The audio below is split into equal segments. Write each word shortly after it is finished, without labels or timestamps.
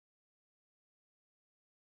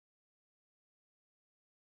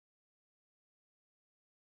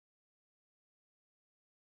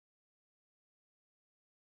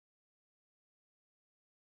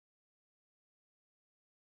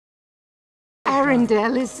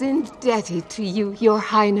Arendelle is indebted to you, Your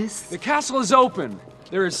Highness. The castle is open.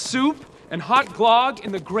 There is soup and hot glogg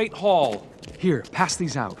in the great hall. Here, pass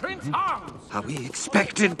these out. Prince Hans! Are we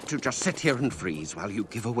expected to just sit here and freeze while you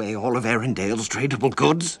give away all of Arendelle's tradable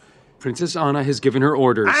goods? Princess Anna has given her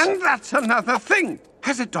orders. And that's another thing!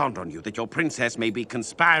 Has it dawned on you that your princess may be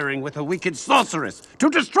conspiring with a wicked sorceress to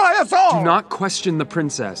destroy us all? Do not question the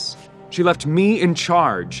princess. She left me in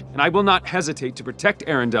charge, and I will not hesitate to protect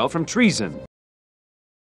Arendelle from treason.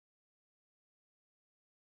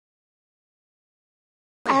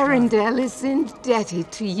 Arendelle is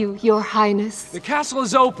indebted to you, Your Highness. The castle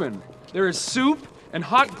is open. There is soup and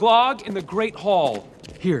hot glogg in the great hall.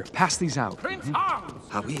 Here, pass these out. Prince Hans!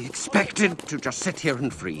 Are we expected to just sit here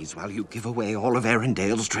and freeze while you give away all of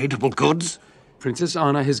Arendelle's tradable goods? Princess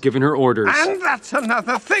Anna has given her orders. And that's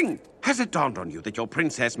another thing! Has it dawned on you that your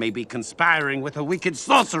princess may be conspiring with a wicked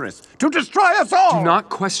sorceress to destroy us all? Do not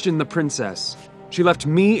question the princess. She left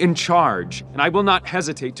me in charge, and I will not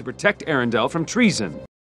hesitate to protect Arendelle from treason.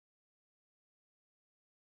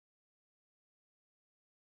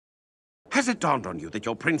 Has it dawned on you that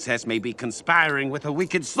your princess may be conspiring with a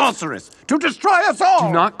wicked sorceress to destroy us all?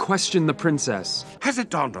 Do not question the princess. Has it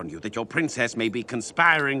dawned on you that your princess may be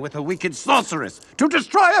conspiring with a wicked sorceress to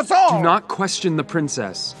destroy us all? Do not question the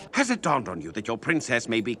princess. Has it dawned on you that your princess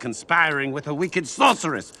may be conspiring with a wicked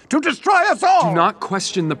sorceress to destroy us all? Do not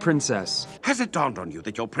question the princess. Has it dawned on you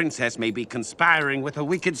that your princess may be conspiring with a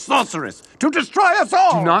wicked sorceress to destroy us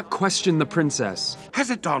all? Do not question the princess. Has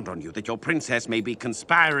it dawned on you that your princess may be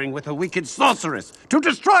conspiring with a wicked sorceress to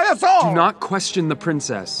destroy us all? Do not question the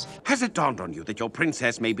princess. Has it dawned on you that your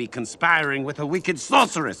princess may be conspiring with a wicked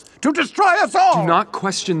sorceress to destroy us all? Do not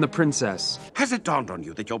question the princess. Has it dawned on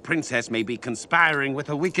you that your princess may be conspiring with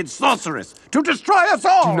a wicked sorceress to destroy us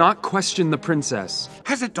all? Do not question the princess.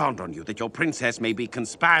 Has it dawned on you that your princess may be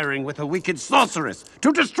conspiring with a wicked sorceress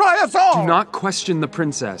to destroy us all? Do not question the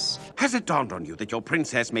princess. Has it dawned on you that your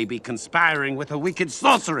princess may be conspiring with a wicked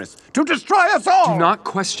sorceress to destroy us all? Do not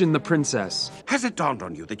question the princess. Has it dawned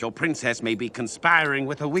on you that your princess may be conspiring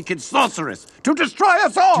with a wicked sorceress to destroy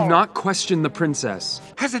us all? Do not question the princess.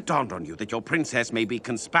 Has it dawned on you that your princess may be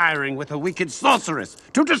conspiring with a wicked sorceress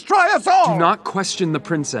to destroy us all? Do not question the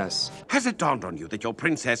princess. Has it dawned on you that your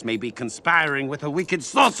princess may be conspiring with a wicked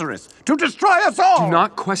sorceress to destroy us all? Do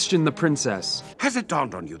not question the princess. Has it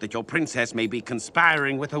dawned on you that your princess may be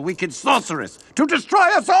conspiring with a wicked sorceress to destroy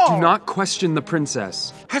us all? Do not question the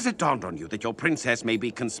princess. Has it dawned on you that your princess may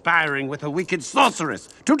be conspiring with a wicked sorceress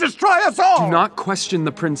to destroy us all? Do not question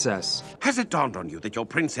the princess. Has it dawned on you that your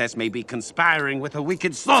princess may be conspiring with a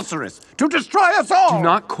wicked sorceress to destroy us all? Do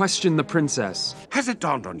not question the princess. Has it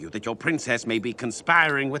dawned on you that your princess may be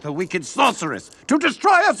conspiring with a wicked sorceress to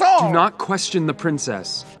destroy us all? Do not question the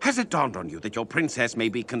princess. Has it dawned on you that your princess may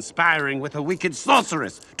be conspiring with a wicked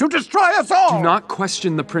sorceress to destroy us all? Do not question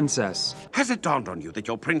the princess. Has it dawned on you that your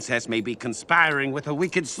princess may be conspiring with a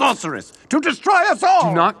wicked sorceress to destroy us all?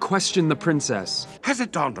 Do not question the princess. Has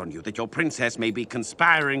it dawned on you that your princess may be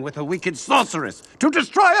conspiring with a wicked sorceress to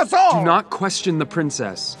destroy us all? Do not question the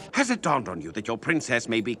princess. Has it dawned on you that your princess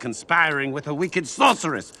may be conspiring with a wicked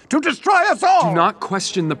sorceress to destroy us all? Do not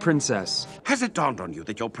question the princess. Has it dawned on you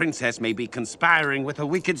that your princess may be conspiring with a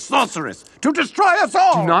wicked sorceress to destroy us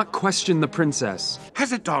all? Do not question the princess.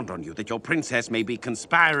 Has it dawned on you that your princess may be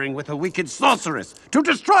conspiring with a wicked sorceress to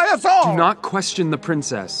destroy us all? Do not question the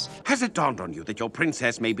princess. Has it dawned on you that your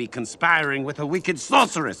princess may be conspiring with a wicked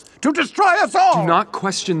sorceress to destroy us all? Do not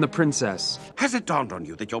question the princess. Has it dawned on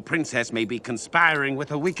you that your princess may be conspiring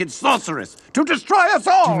with a wicked sorceress to destroy us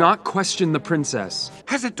all? Do not question the princess.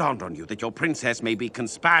 Has it dawned on you that your princess may be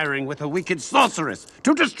conspiring with a wicked sorceress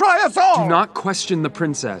to destroy us all? Do not question the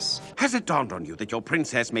princess. Has it dawned on you that your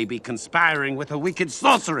princess may be conspiring with a wicked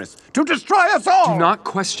sorceress to destroy us all? Do not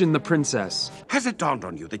question the princess. Has it dawned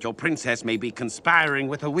on you that your princess may be conspiring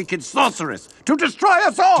with a wicked sorceress to destroy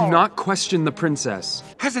us all? Do not question the princess.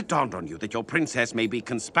 Has it dawned on you that your princess may be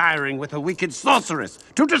conspiring with a wicked sorceress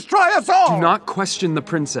to destroy us all? Do not question the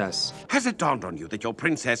princess. Has it dawned on you that your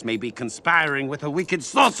princess may be conspiring with a wicked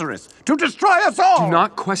sorceress to destroy us all? Do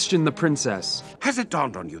not question the princess. Has it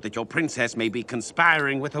dawned on you that your princess may be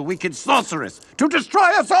conspiring with a wicked sorceress to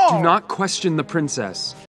destroy us all? Do not question the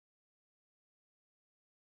princess.